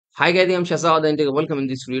Hi guys, I'm Shazad and welcome in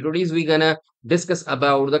this video. Today we're gonna discuss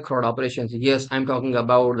about the CRUD operations. Yes, I'm talking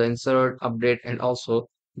about the insert, update, and also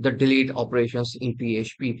the delete operations in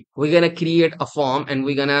PHP. We're gonna create a form and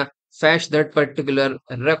we're gonna fetch that particular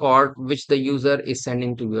record which the user is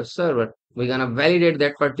sending to your server. We're gonna validate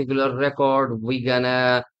that particular record. We're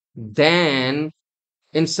gonna then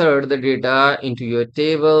insert the data into your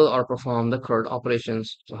table or perform the CRUD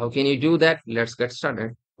operations. So how can you do that? Let's get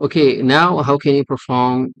started. Okay, now how can you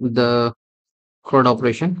perform the CRUD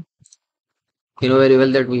operation? You know very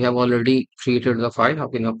well that we have already created the file. How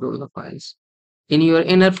can you upload the files? In your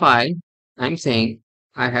inner file, I'm saying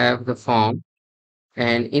I have the form,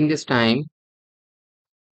 and in this time,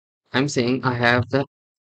 I'm saying I have the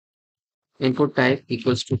input type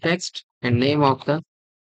equals to text, and name of the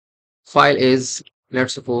file is,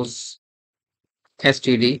 let's suppose,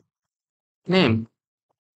 std name.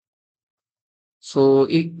 So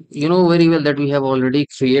you know very well that we have already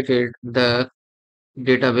created the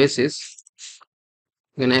databases.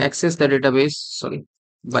 When I access the database, sorry,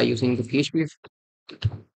 by using the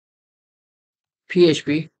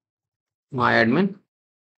PHP myadmin.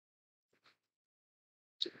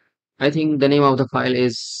 I think the name of the file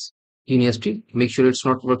is university. Make sure it's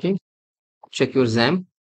not working. Check your XAMPP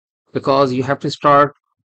because you have to start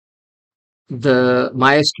the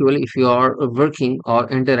MySQL if you are working or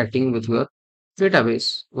interacting with your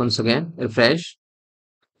database. Once again, refresh.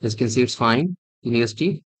 As you can see, it's fine.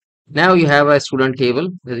 University. Now you have a student table.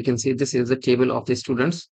 As you can see, this is the table of the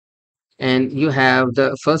students. And you have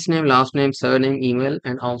the first name, last name, surname, email,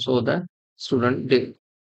 and also the student date.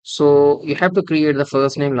 So you have to create the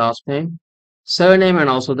first name, last name, surname, and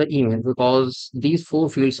also the email because these four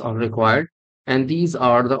fields are required and these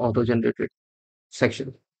are the auto-generated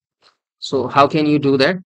section. So how can you do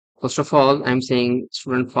that? First of all, I'm saying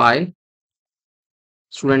student file,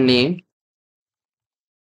 student name,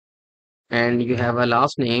 and you have a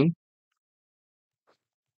last name,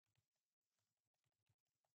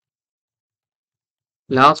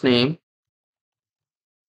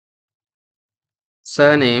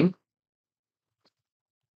 surname,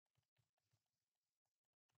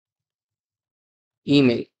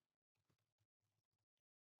 email.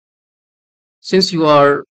 Since you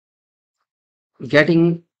are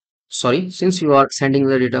getting, since you are sending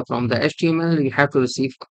the data from the HTML, you have to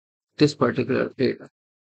receive this particular data.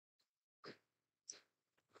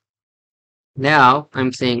 Now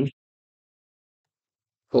I'm saying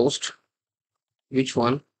post, which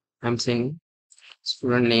one? I'm saying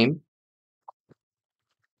student name,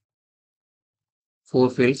 four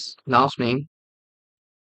fields, last name,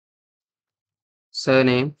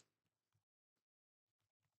 surname,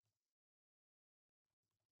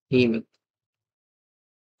 email.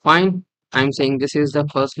 Fine. I'm saying this is the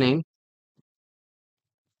first name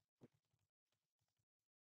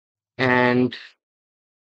and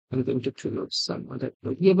I'm going to choose some other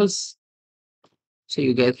variables so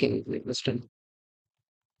you guys can understand.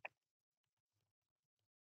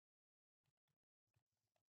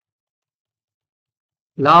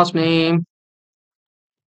 Last name,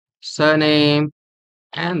 surname,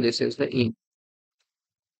 and this is the email.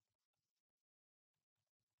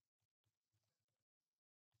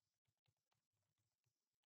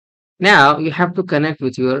 Now you have to connect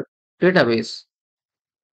with your database.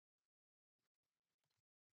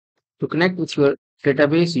 To connect with your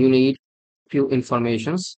database, you need few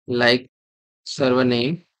informations like server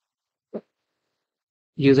name,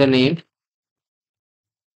 username,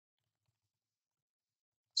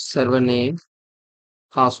 server name,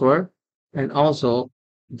 password, and also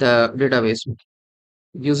the database.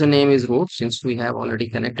 Username is root since we have already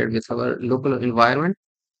connected with our local environment,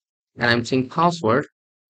 and I'm saying password.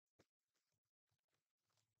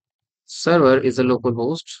 Server is a local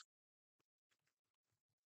host,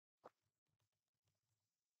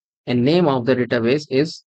 and name of the database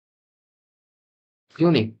is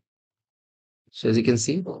unique. So as you can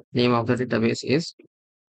see, name of the database is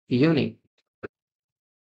unique.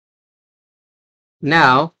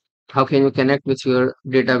 Now, how can you connect with your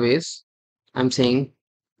database? I'm saying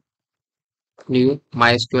new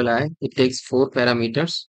MySQLi. It takes four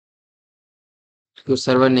parameters. Your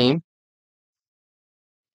server name.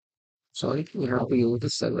 Sorry, you have to use the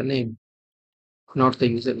server name, not the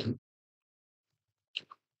username.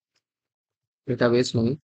 Database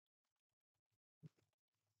name.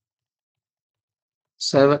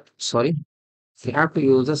 Server. Sorry, you have to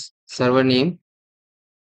use the server name,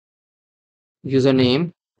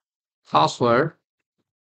 username, password,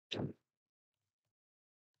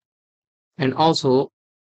 and also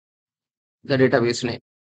the database name.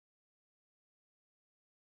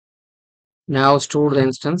 Now store the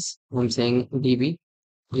instance. I'm saying DB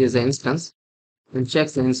Here's the instance and check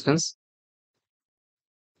the instance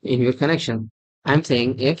in your connection. I'm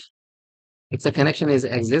saying if the connection is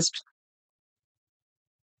exist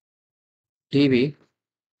db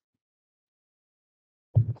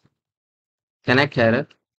connect error,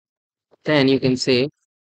 then you can say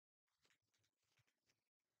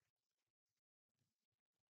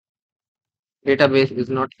database is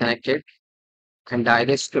not connected and die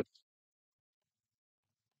the script.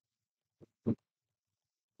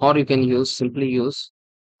 Or you can simply use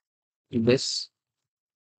this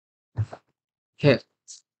here.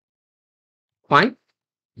 Fine.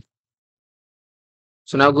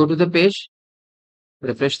 So now go to the page,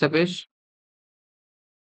 refresh the page.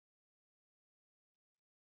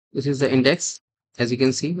 This is the index. As you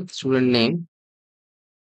can see, student name,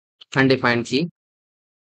 undefined key.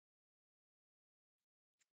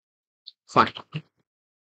 Fine.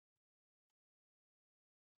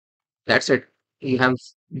 That's it. You have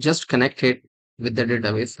just connected with the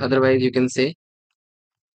database. Otherwise, you can say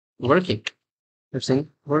working. You're saying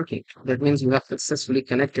working. That means you have successfully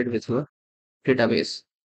connected with your database.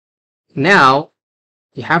 Now,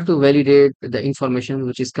 you have to validate the information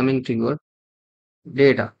which is coming to your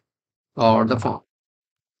data or the form.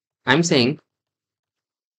 I'm saying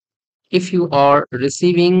if you are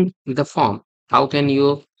receiving the form, how can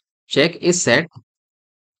you check is set,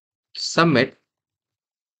 submit,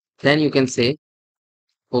 then you can say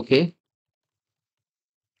okay,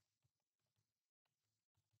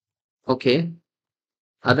 okay.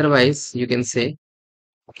 Otherwise, you can say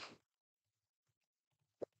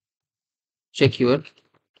check your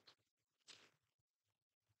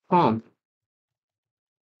form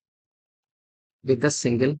with the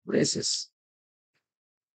single braces.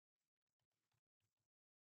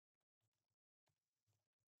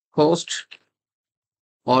 Post,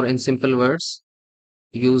 or in simple words,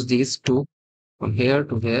 use these two from here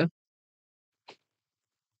to here.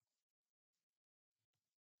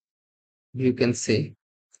 You can say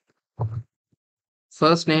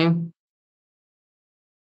first name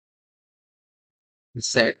is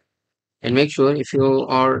set, and make sure if you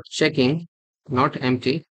are checking not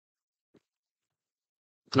empty,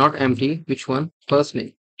 not empty, which one? First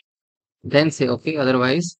name. Then say okay.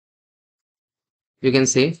 Otherwise, you can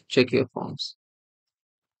say check your forms.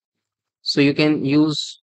 So you can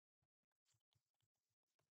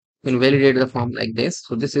validate the form like this.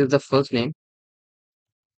 So this is the first name,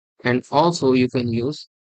 and also you can use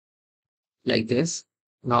like this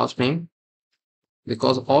last name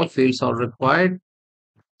because all fields are required,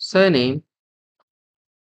 surname,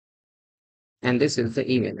 and this is the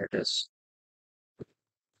email address.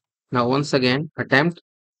 Now once again attempt,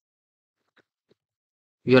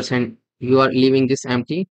 you are leaving this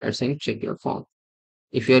empty, it's saying check your form.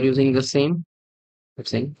 If you are using the same,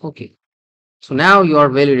 it's saying okay. So now you are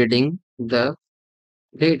validating the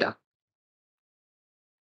data.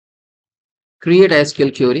 Create a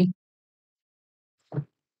SQL query,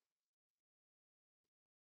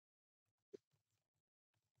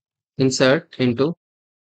 insert into,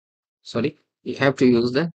 sorry, you have to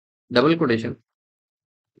use the double quotation,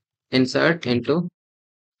 insert into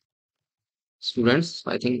students.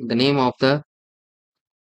 I think the name of the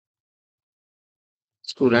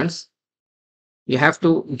students, you have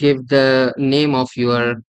to give the name of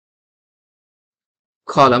your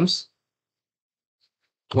columns.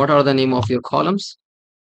 What are the name of your columns?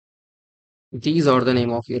 These are the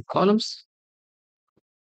name of your columns,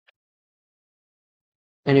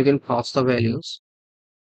 and you can pass the values.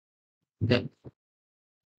 Then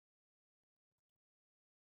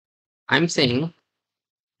I'm saying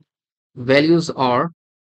values are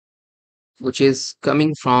which is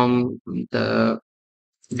coming from the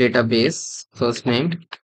database first name,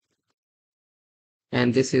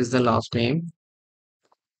 and this is the last name,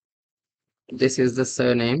 this is the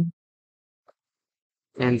surname,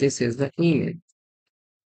 and this is the email.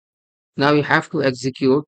 Now you have to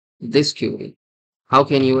execute this query. How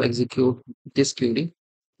can you execute this query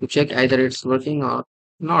to check either it's working or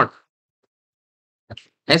not?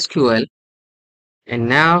 SQL, and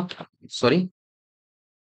now, sorry,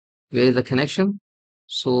 where is the connection?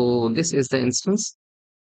 So this is the instance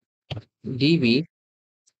db.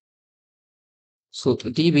 So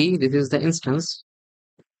db, this is the instance,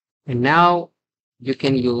 and now you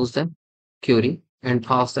can use the query and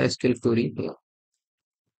pass the SQL query here.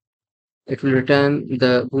 It will return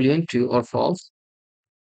the boolean true or false.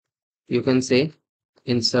 You can say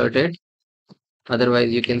inserted,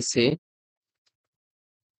 otherwise you can say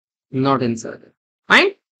not inserted.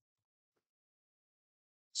 Fine.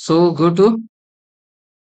 So go to,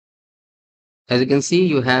 as you can see,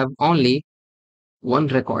 you have only one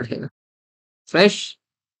record here, fresh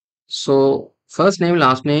So first name,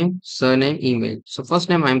 last name, surname, email. So first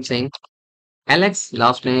name I'm saying Alex,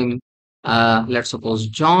 last name, let's suppose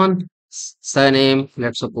John, surname,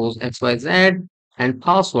 let's suppose XYZ, and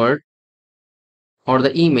password or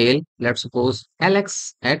the email, let's suppose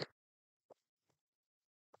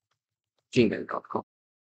alex@gmail.com.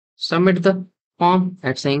 Submit the form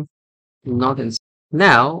at saying not inserted.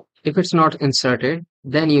 Now, if it's not inserted,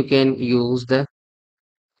 then you can use the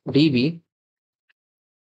DB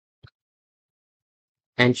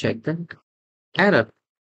and check the error.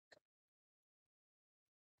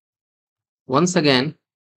 Once again,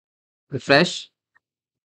 refresh.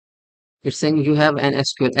 It's saying you have an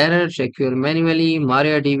SQL error. Check your manually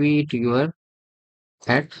MariaDB to your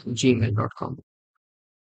at gmail.com.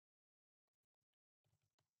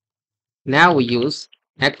 Now we use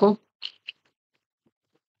echo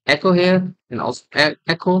here, and also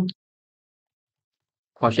echo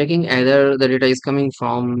for checking either the data is coming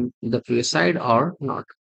from the previous side or not.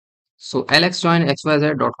 So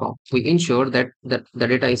lxjoin.xyz.com. We ensure that the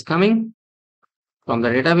data is coming from the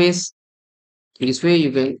database. This way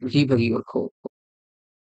you can debug your code.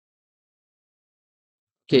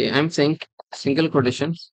 Okay, I'm saying single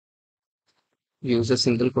quotations. Use the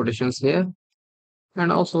single quotations here,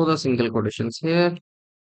 and also the single quotations here,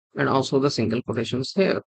 and also the single quotations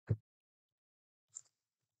here.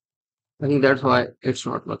 I think that's why it's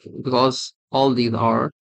not working, because all these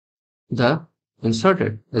are the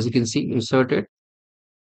inserted. As you can see, inserted,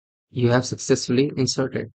 you have successfully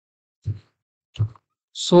inserted.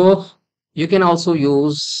 So you can also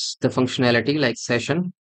use the functionality like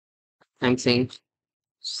session. I'm saying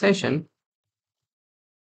session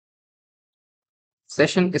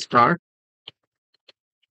start,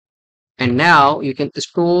 and now you can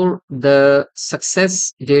store the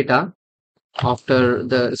success data after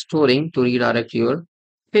the storing to redirect your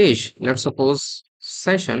page. Let's suppose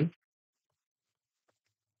session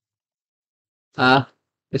uh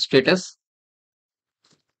status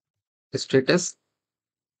status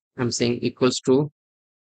I'm saying equals to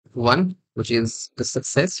 1, which is the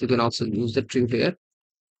success. You can also use the true here,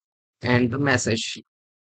 and the message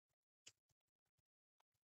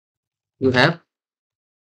you have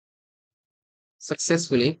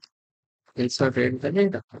successfully inserted the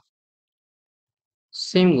data.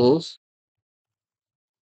 Same goes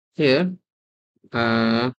here.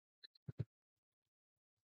 uh,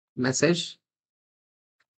 Message.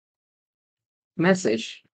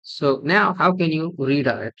 So now how can you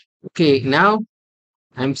redirect? Okay, now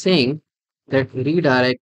I'm saying that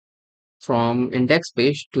redirect from index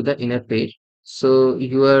page to the inner page, so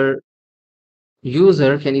your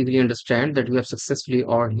user can easily understand that you have successfully,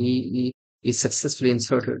 or he is successfully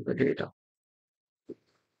inserted the data.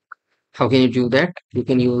 How can you do that? You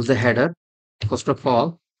can use the header. First of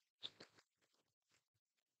all,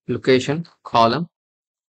 location column.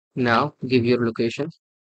 Now give your location.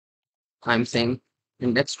 I'm saying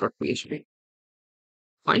index.php.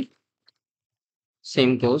 Fine.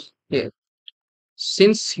 Same goes here.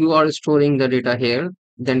 Since you are storing the data here,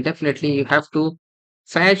 then definitely you have to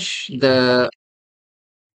fetch the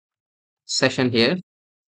session here.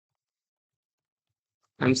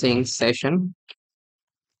 I'm saying session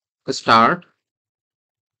start,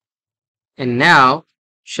 and now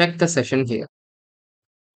check the session here.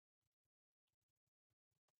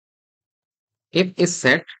 If is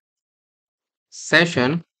set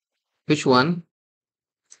session, which one?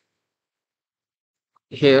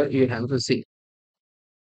 Here you have to see.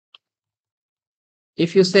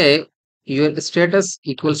 If you say your status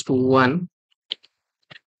equals to 1,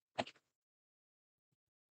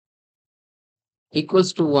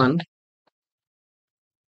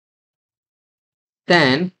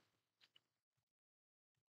 then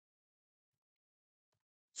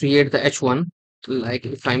create the h1. Like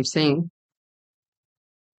if I'm saying,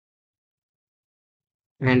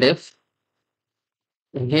 and if,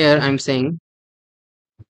 and here I'm saying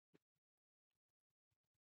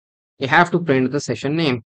you have to print the session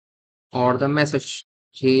name or the message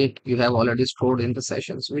you have already stored in the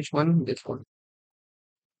sessions. Which one? This one.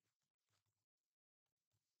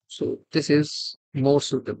 So this is more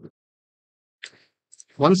suitable.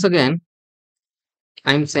 Once again,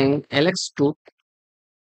 I'm saying lx2,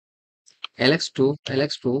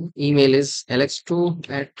 email is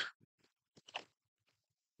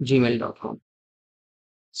lx2@gmail.com.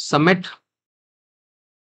 Submit.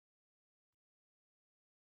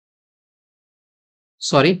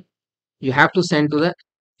 Sorry, you have to send to the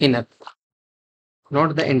inner,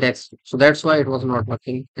 not the index. So that's why it was not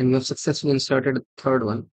working, and you have successfully inserted the third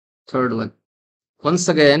one. Once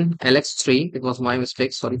again, lx3, it was my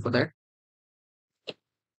mistake. Sorry for that.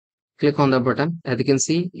 click on the button. As you can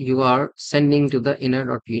see, you are sending to the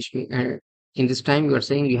inner.php, and in this time you are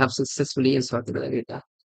saying you have successfully inserted the data.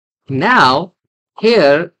 Now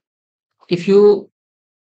here, if you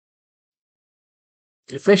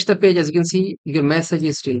refresh the page, as you can see, your message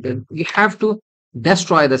is still there. You have to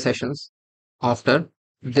destroy the sessions after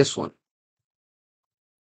this one,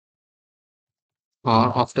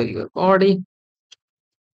 or after your body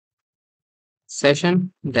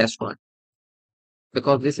session destroy,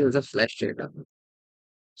 because this is a flash data.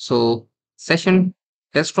 So session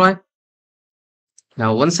destroy.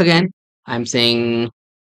 Now once again, I'm saying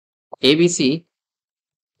ABC,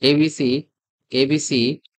 ABC,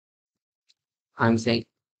 ABC. I'm saying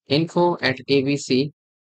info@abc.com.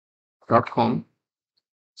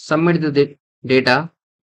 Submit the data.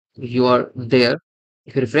 You are there.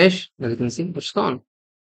 If you refresh, as you can see, it's gone.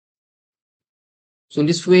 So in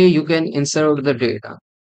this way, you can insert the data.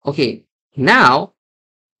 Okay. Now,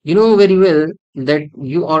 you know very well that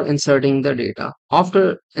you are inserting the data.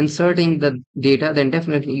 After inserting the data, then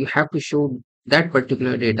definitely you have to show that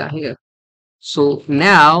particular data here. So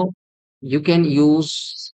now you can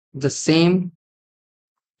use the same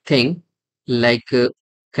thing, like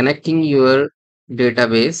connecting your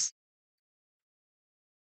database.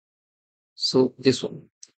 So this one,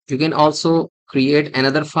 you can also create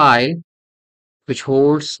another file which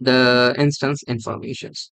holds the instance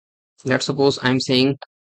informations. Let's suppose I'm saying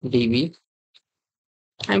db.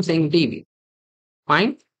 I'm saying db.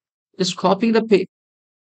 Fine. Just copy the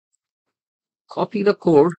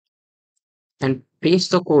code and paste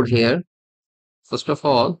the code here. First of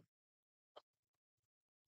all,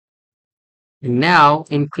 now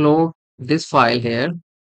include this file here,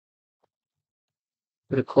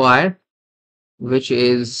 require, which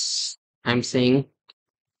is, I'm saying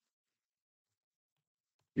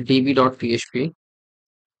db.php,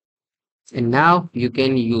 and now you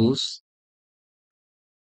can use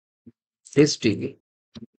this db.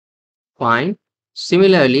 Fine.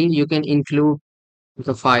 Similarly, you can include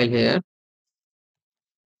the file here,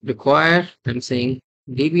 require, I'm saying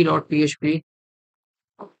db.php.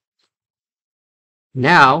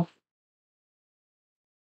 Now,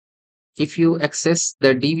 if you access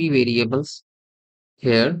the db variables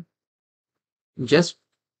here, just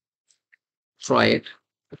try it.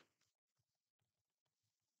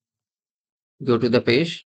 Go to the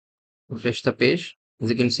page, refresh the page. As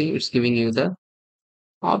you can see, it's giving you the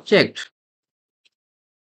object.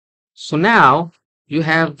 So now you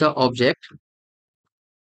have the object.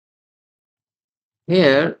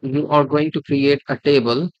 Here you are going to create a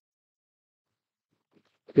table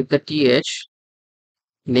with the th,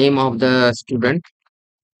 name of the student.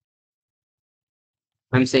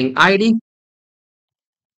 I'm saying id.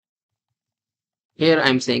 Here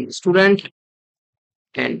I'm saying student,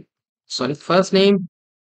 and sorry, first name,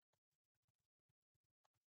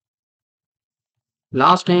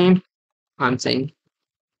 last name. I'm saying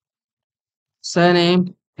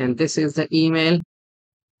surname, and this is the email.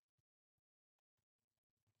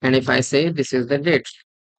 And if I say this is the date.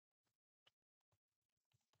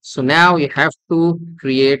 So now you have to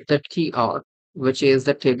create the tr, which is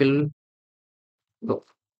the table row.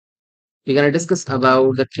 We're going to discuss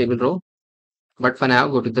about the table row, but for now,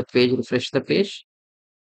 go to the page, refresh the page,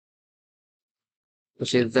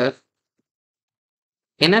 which is the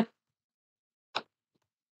inner.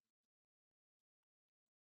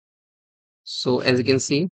 So as you can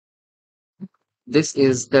see, this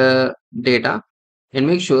is the data, and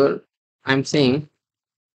make sure I'm saying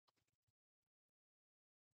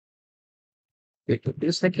wait a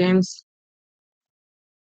few seconds.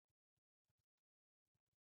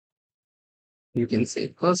 You can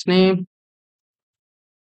say first name,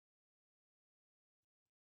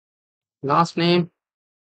 last name,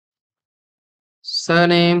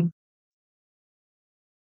 surname,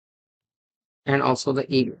 and also the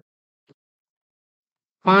email.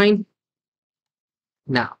 Fine.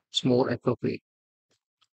 Now it's more appropriate.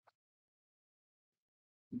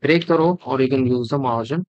 Break the row, or you can use the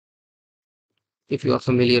margin if you are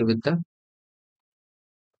familiar with the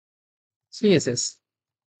CSS.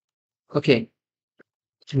 Okay.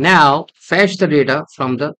 Now fetch the data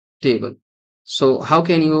from the table. So how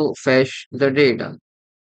can you fetch the data?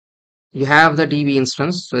 You have the DB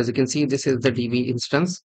instance. So as you can see, this is the DB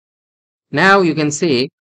instance. Now you can say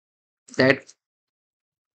that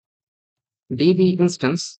DB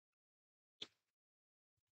instance.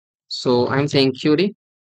 So I'm saying query,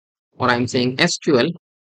 or I'm saying SQL.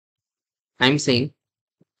 I'm saying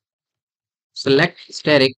select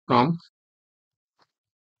static from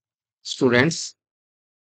students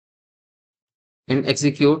and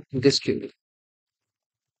execute this query.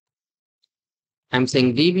 I'm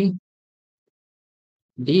saying DB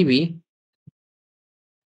db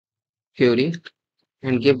query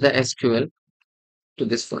and give the SQL to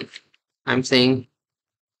this one. I'm saying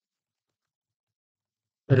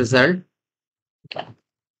result.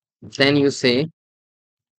 Then you say,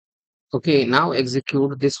 okay, now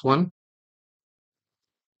execute this one.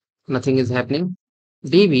 Nothing is happening.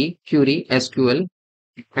 DB query SQL,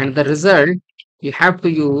 and the result, you have to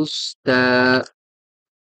use the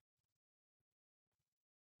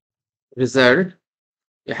result.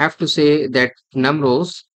 You have to say that num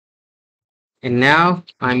rows, and now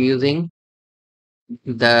I'm using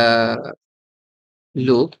the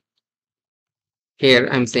loop. Here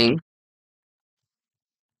I'm saying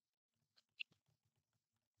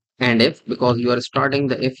and if, because you are starting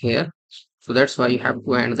the if here, so that's why you have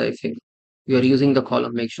to end the if here. You are using the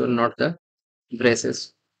column, make sure not the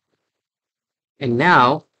braces. And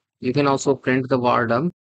now you can also print the var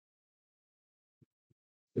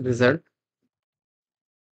result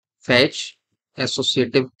fetch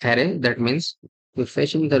associative array. That means you're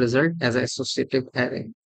fetching the result as an associative array.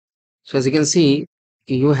 So as you can see,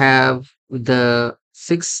 you have the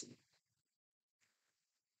 6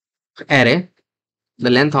 array. The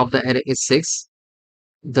length of the array is 6.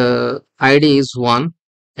 The ID is 1.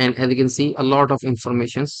 And as you can see, a lot of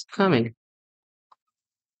informations coming.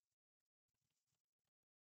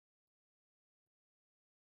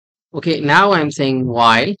 Okay, now I'm saying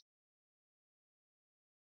while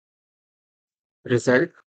result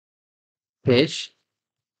fetch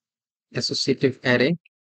associative array,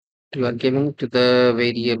 you are giving to the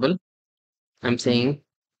variable. I'm saying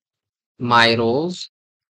my rows,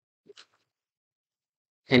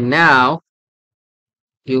 and now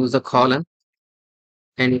use the column,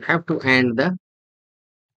 and you have to end the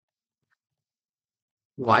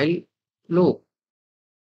while loop.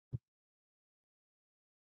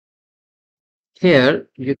 Here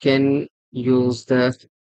you can use the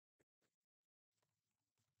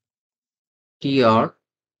tr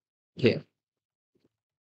here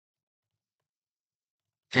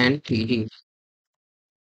and td,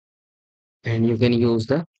 and you can use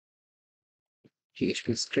the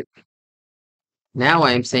PHP script. Now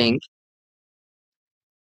I'm saying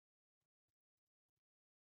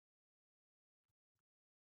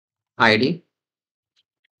id,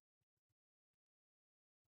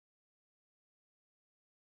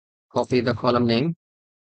 copy the column name,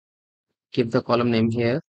 give the column name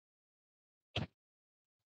here,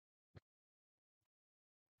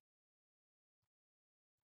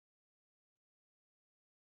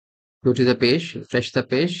 go to the page, refresh the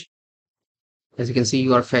page. As you can see,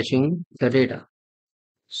 you are fetching the data.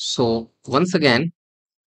 So once again,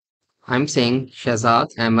 I'm saying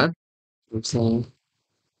Shazad Ahmed. I'm saying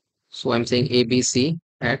I'm saying abc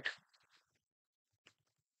at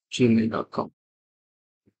gmail.com.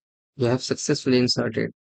 You have successfully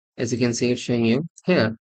inserted. As you can see, it's showing you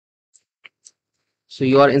here. So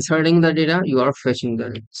you are inserting the data, you are fetching the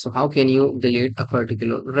data. So how can you delete a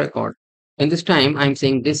particular record? In this time, I'm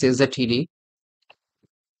saying this is the TD,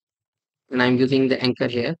 and I'm using the anchor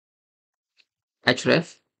here,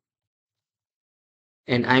 href,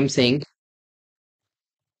 and I'm saying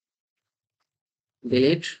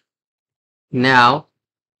delete. Now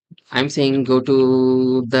I'm saying go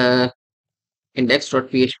to the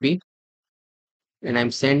index.php, and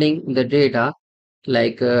I'm sending the data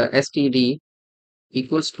like std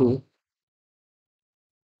equals to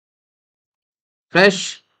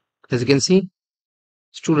fresh, as you can see,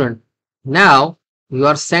 student. Now you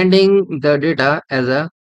are sending the data as a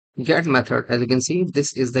get method. As you can see,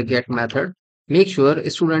 this is the get method. Make sure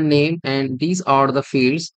student name and these are the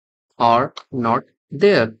fields are not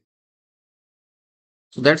there.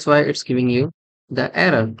 So that's why it's giving you the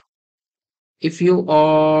error. If you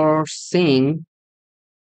are saying,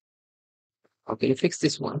 how can you fix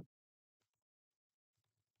this one?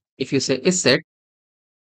 If you say is set,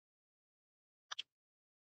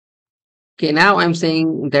 okay, now I'm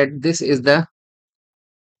saying that this is the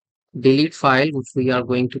delete file which we are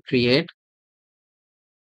going to create.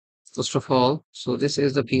 First of all, so this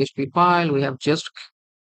is the PHP file we have just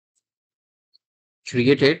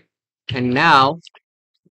created, and now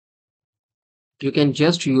you can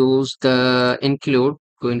just use the include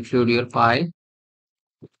to include your file.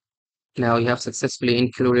 Now you have successfully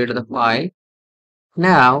included the file.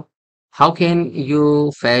 Now, how can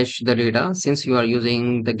you fetch the data since you are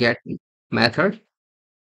using the get method?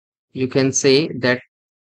 You can say that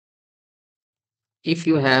if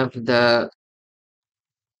you have the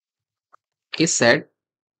is set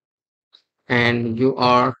and you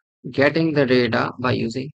are getting the data by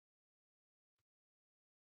using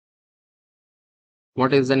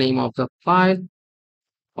what is the name of the file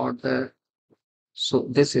or the So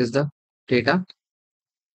this is the data.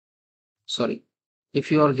 Sorry.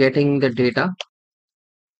 If you are getting the data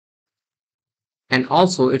and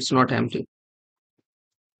also it's not empty.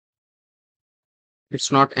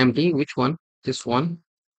 It's not empty. Which one? This one.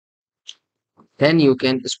 Then you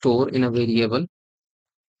can store in a variable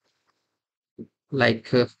like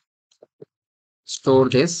store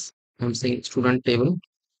this. I'm saying student table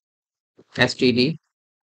std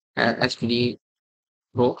std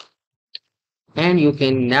row, and you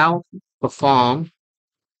can now perform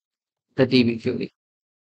the db query.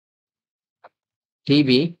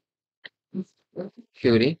 db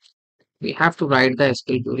query. We have to write the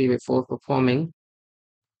SQL query before performing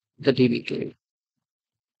the db query.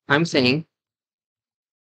 I'm saying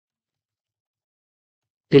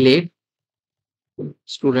delete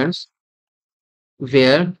students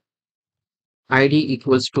where id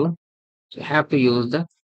equals to, so you have to use the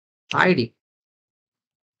id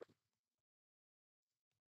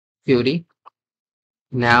query.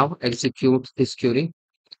 Now execute this query.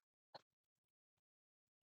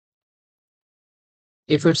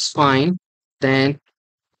 If it's fine, then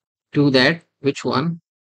do that. Which one?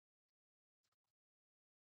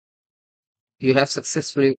 You have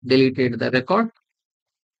successfully deleted the record.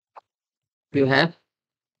 You have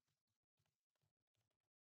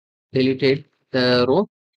deleted the row.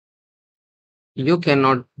 You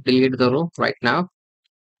cannot delete the row right now.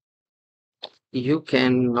 You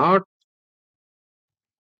cannot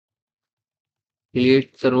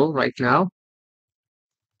delete the row right now.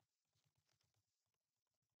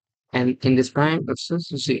 And in this time, it's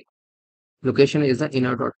just see, location is the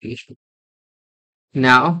inner.php.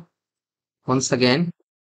 Now, once again,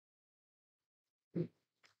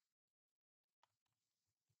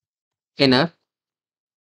 inner.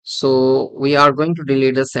 So we are going to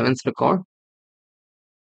delete the seventh record.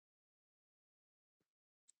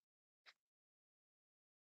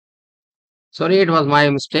 Sorry, it was my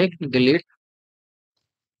mistake. Delete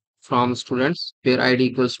from students where id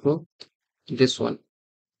equals to this one.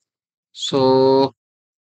 So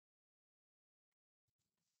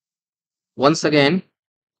once again,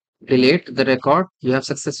 delete the record. You have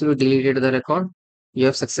successfully deleted the record. You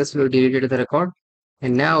have successfully deleted the record.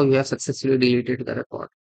 And now you have successfully deleted the record.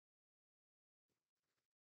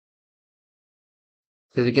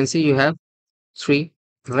 As you can see, you have three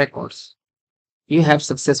records. You have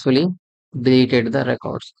successfully deleted the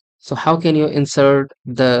records. So how can you insert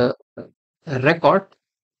the record?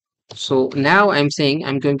 So now I'm saying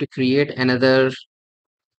I'm going to create another.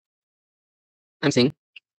 I'm saying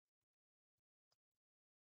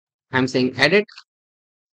edit.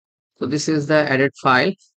 So this is the edit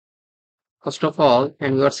file first of all,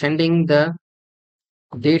 and you are sending the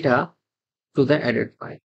data to the edit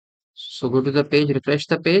file. So go to the page, refresh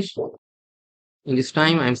the page. In this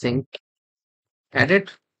time, I'm saying edit.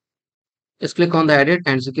 Just click on the edit,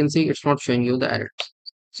 and as you can see, it's not showing you the edit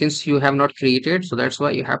since you have not created. So that's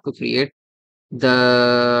why you have to create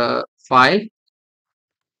the file.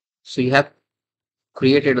 So you have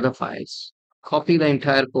created the files. Copy the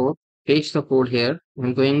entire code, paste the code here.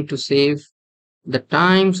 I'm going to save the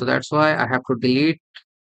time, so that's why I have to delete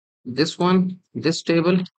this one, this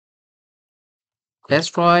table,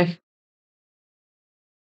 destroy,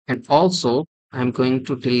 and also I'm going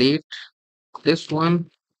to delete this one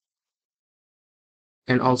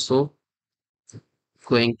and also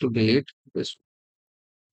going to delete this one.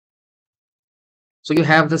 So you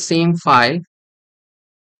have the same file,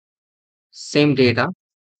 same data.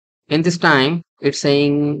 In this time, it's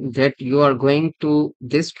saying that you are going to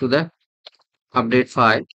this to the update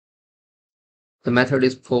file. The method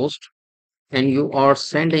is post, and you are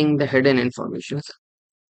sending the hidden information.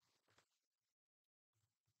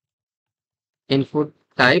 Input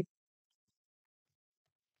type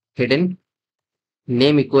hidden,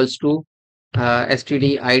 name equals to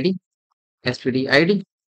std id,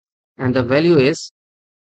 and the value is,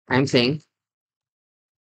 I'm saying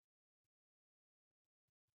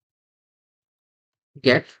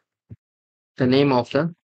get the name of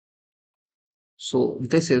the, so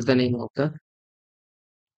this is the name of the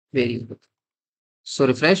variable. So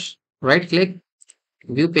refresh, right click,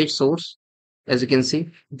 view page source. As you can see,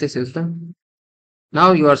 this is the,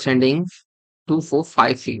 now you are sending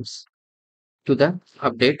 245 fields to the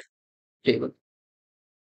update table.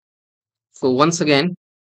 So once again,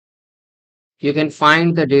 you can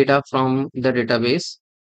find the data from the database.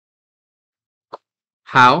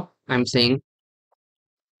 How? I'm saying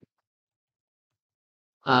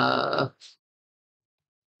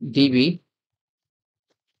db.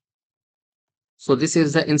 So this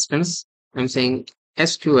is the instance. I'm saying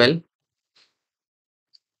SQL,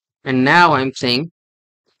 and now I'm saying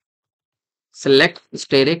select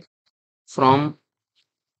static from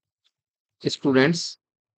students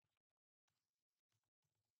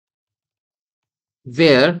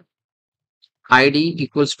where id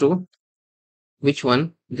equals to which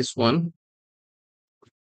one, this one,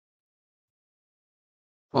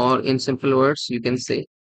 or in simple words you can say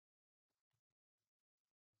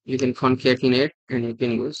you can concatenate and you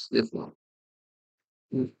can use this one.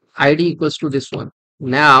 id equals to this one.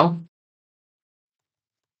 Now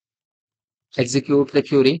execute the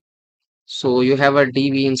query. So you have a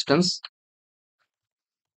db instance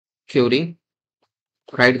query,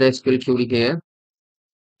 write the SQL query here,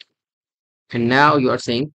 and now you are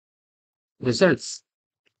saying results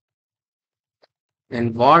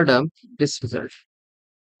and var dump this result.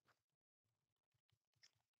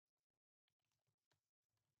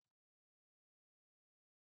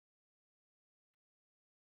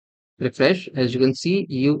 Refresh. As you can see,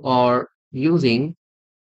 you are using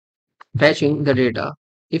fetching the data.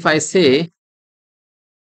 If I say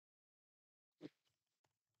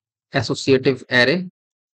associative array,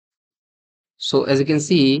 so as you can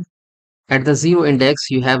see, at the 0 index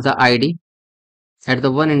you have the id, at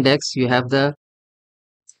the 1 index you have the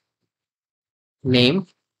name.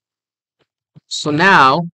 So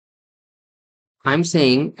now I'm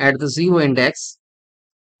saying at the 0 index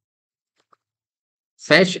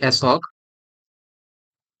fetch assoc.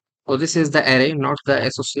 So this is the array, not the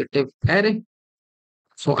associative array.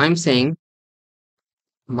 So I'm saying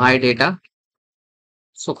my data.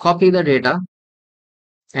 So copy the data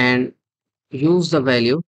and use the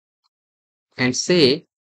value and say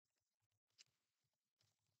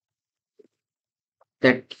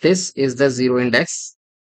that this is the 0 index.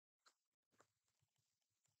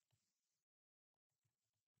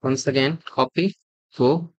 Once again, copy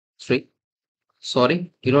 2, 3.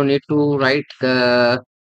 Sorry, you don't need to write the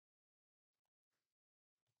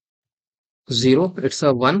 0. It's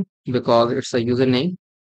a 1 because it's a username.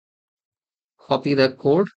 Copy the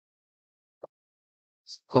code,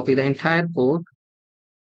 copy the entire code,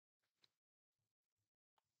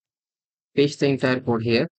 paste the entire code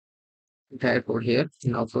here,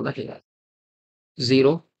 and also the here.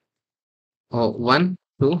 0 or 1,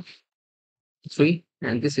 2, 3,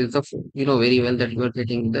 and this is the 4. You know very well that you are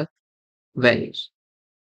getting the values.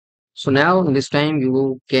 So now this time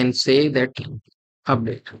you can say that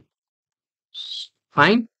update.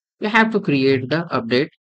 Fine. You have to create the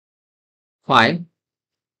update file.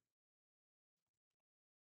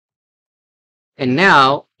 And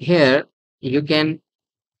now here you can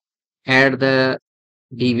add the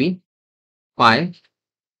db file.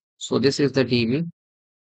 So this is the db.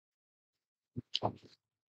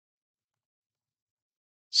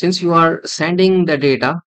 Since you are sending the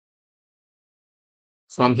data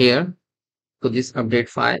from here to this update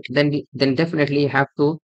file, then definitely you have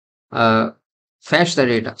to uh, fetch the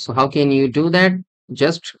data. So how can you do that?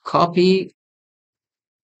 Just copy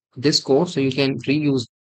this code so you can reuse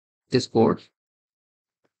this code.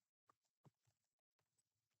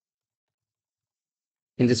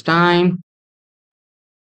 In this time,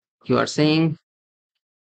 you are saying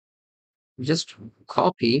just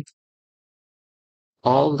copy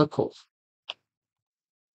all the code.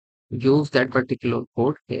 Use that particular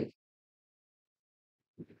code here.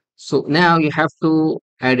 So now you have to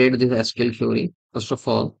edit this SQL query first of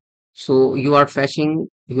all. So you are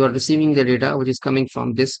receiving the data which is coming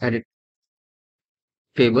from this edit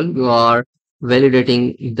table. You are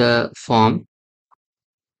validating the form.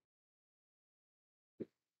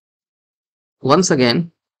 Once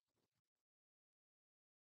again,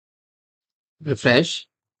 refresh.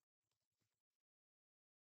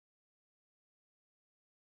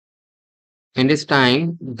 And this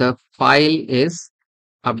time the file is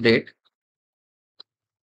update.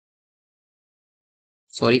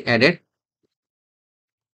 Sorry, edit.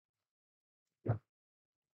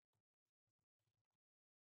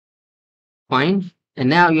 Fine. And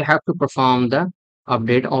now you have to perform the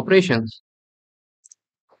update operations.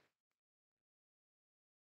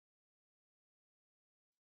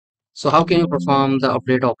 So how can you perform the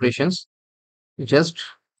update operations? Just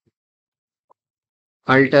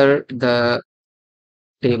alter the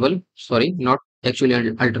table. Sorry, not actually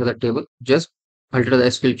alter the table, just alter the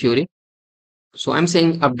SQL query. So I'm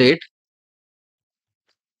saying update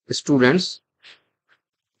students.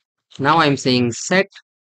 Now I'm saying set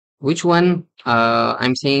which one.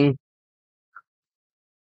 I'm saying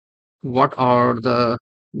what are the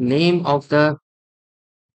name of the,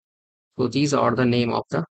 so these are the name of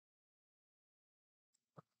the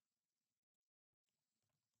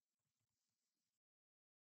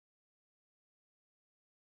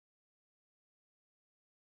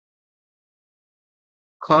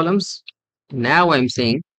columns. Now I'm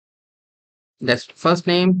saying that's first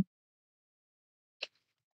name,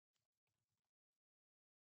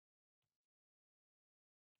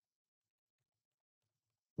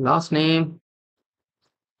 last name,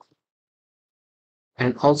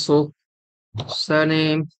 and also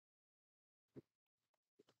surname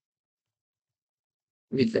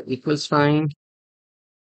with the equal sign.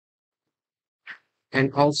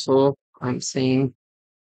 And also I'm saying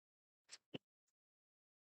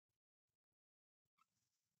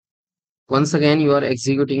once again you are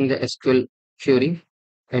executing the SQL query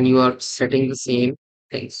and you are setting the same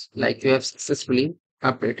things like you have successfully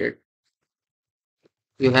updated.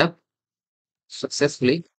 You have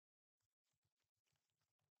successfully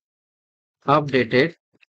updated.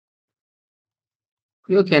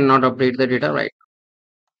 You cannot update the data, right?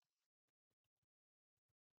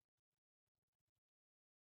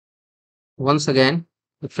 Once again,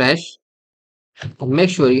 refresh and make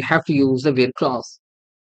sure you have to use the where clause.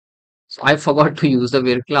 So I forgot to use the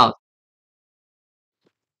where clause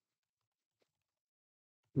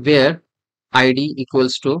where ID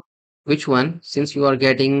equals to which one, since you are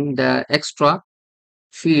getting the extra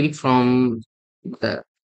field from the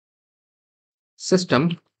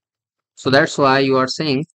system. So that's why you are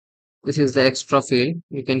saying this is the extra field.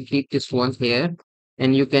 You can keep this one here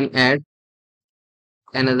and you can add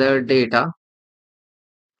another data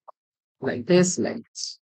like this, like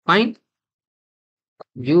this. Fine.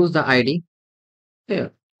 Use the ID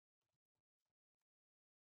here.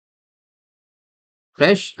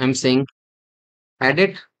 Fresh, I'm saying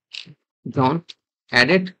edit, John,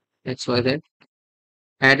 edit, XYZ,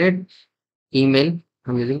 edit, email,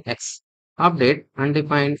 I'm using X. Update,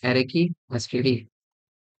 undefined array key, std.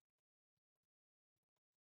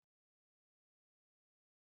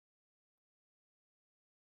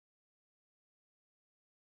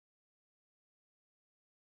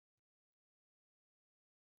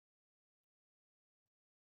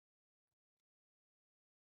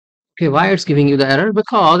 Okay, why it's giving you the error?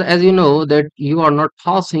 Because as you know that you are not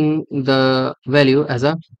passing the value as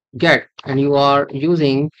a get and you are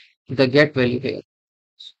using the get value here.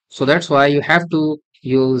 So that's why you have to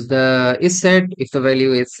use the is set. If the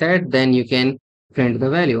value is set, then you can print the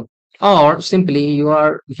value. Or simply you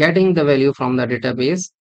are getting the value from the database,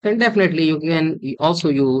 then definitely you can also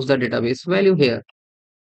use the database value here.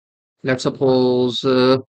 Let's suppose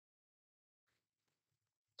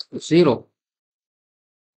 0.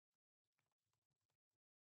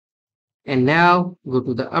 And now go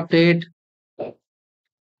to the update.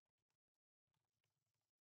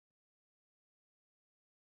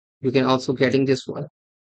 You can also getting this one.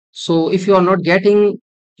 So if you are not getting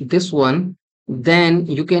this one, then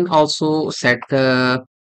you can also set the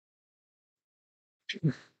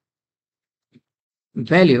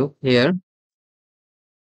value here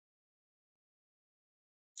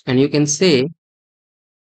and you can say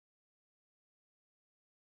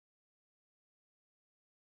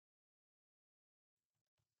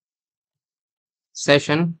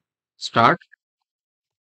session start,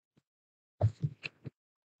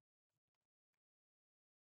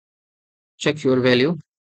 check your value,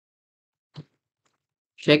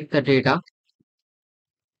 check the data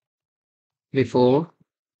before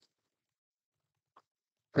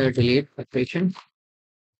the delete operation.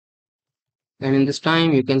 And in this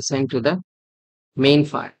time, you can send to the main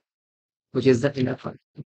file, which is the inner file.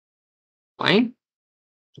 Fine.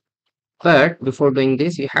 But before doing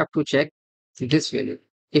this, you have to check this value.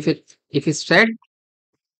 If it's set,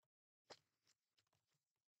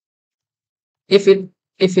 if it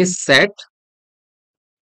if it's set,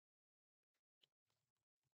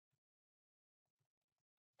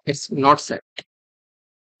 it's not set.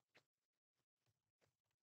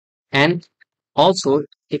 And also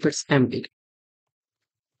if it's empty,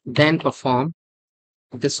 then perform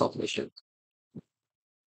this operation.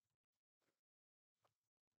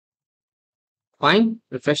 Fine.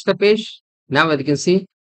 Refresh the page. Now as you can see,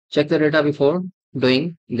 check the data before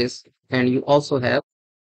doing this, and you also have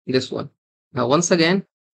this one. Now once again,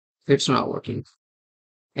 it's not working.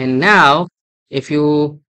 And now if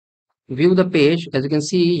you view the page, as you can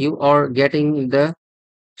see, you are getting the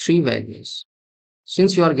three values.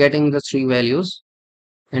 Since you are getting the three values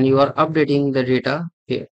and you are updating the data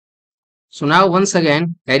here. So now once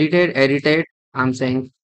again, edited, I'm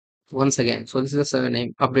saying once again. So this is the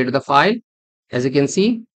surname, update the file. As you can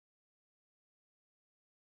see,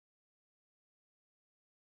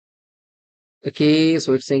 okay,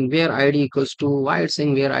 so it's saying where ID equals to, why it's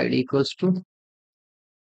saying where ID equals to?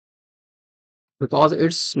 Because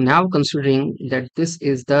it's now considering that this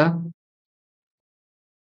is the,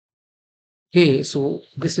 okay, so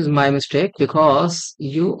this is my mistake because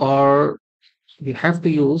you are You have to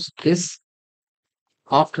use this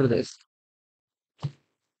after this.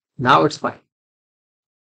 Now it's fine.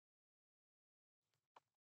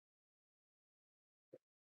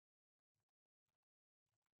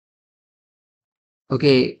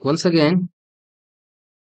 Okay, once again,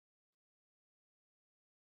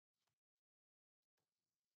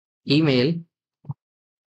 email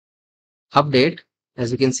update.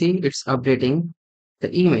 As you can see, it's updating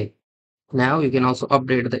the email. Now you can also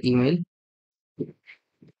update the email,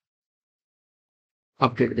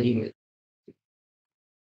 update the email.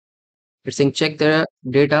 It's saying check the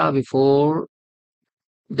data before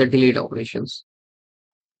the delete operations.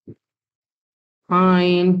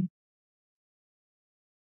 Fine.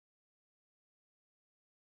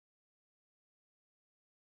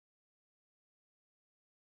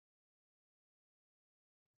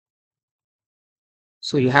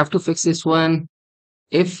 So you have to fix this one.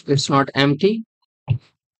 If it's not empty,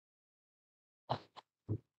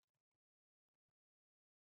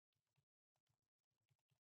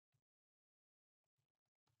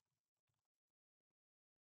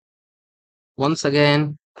 once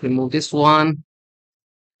again, remove this one,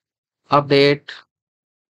 update.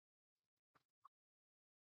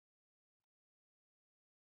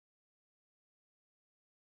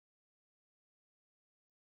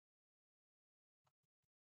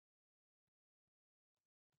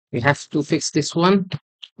 We have to fix this one.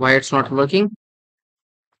 Why it's not working?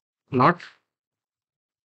 Not.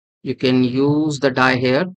 You can use the die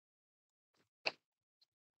here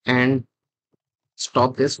and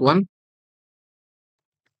stop this one.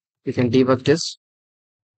 You can debug this.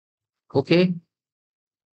 Okay,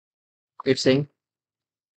 it's saying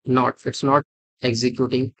it's not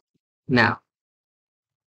executing now.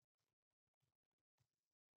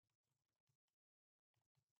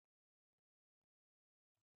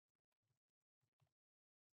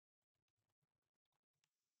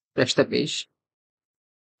 Refresh the page.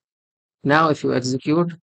 Now if you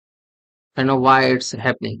execute, I know why it's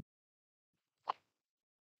happening.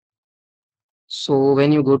 So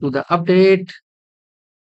when you go to the update,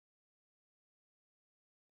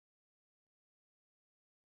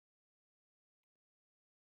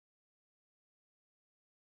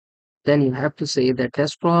 then you have to say that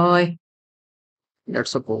destroy.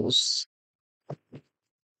 Let's suppose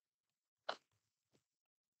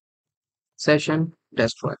session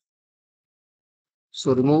destroy.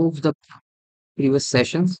 So remove the previous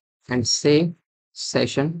sessions and say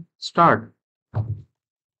session start.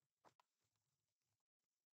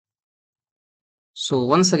 So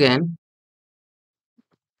once again,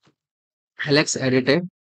 Alex edited.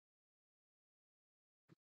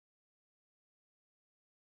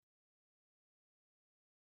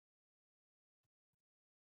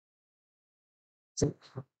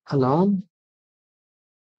 Alone.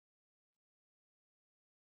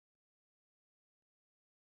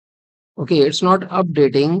 Okay, it's not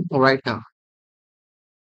updating right now.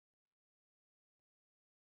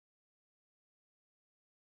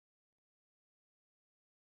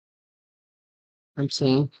 I'm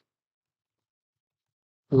saying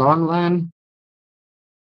lawn one.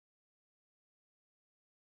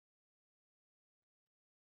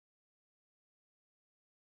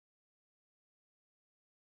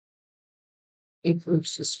 If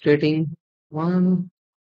it's stating one.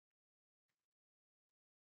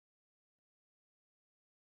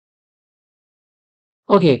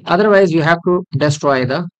 Okay, otherwise you have to destroy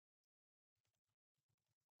the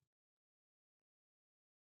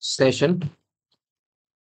session.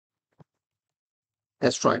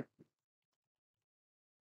 Destroy.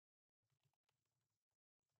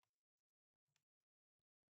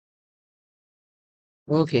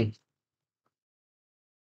 Okay,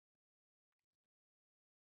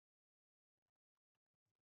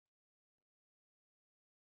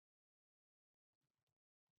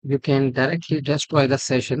 you can directly destroy the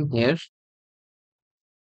session here.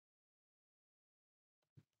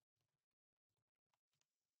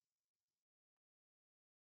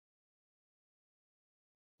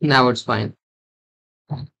 Now it's fine.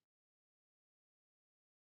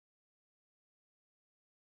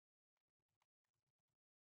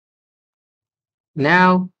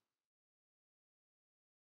 Now,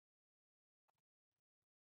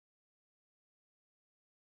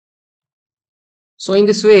 so in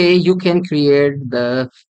this way, you can create the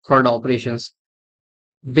CRUD operations.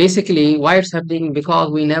 Basically, why it's happening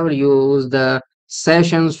because we never use the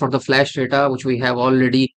sessions for the flash data, which we have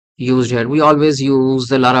already used here. We always use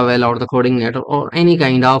the Laravel or the coding net or any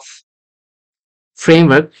kind of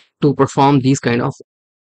framework to perform these kind of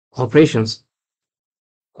operations.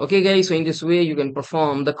 Okay, guys, so in this way, you can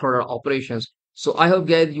perform the CRUD operations. So I hope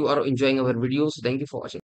guys you are enjoying our videos. Thank you for watching.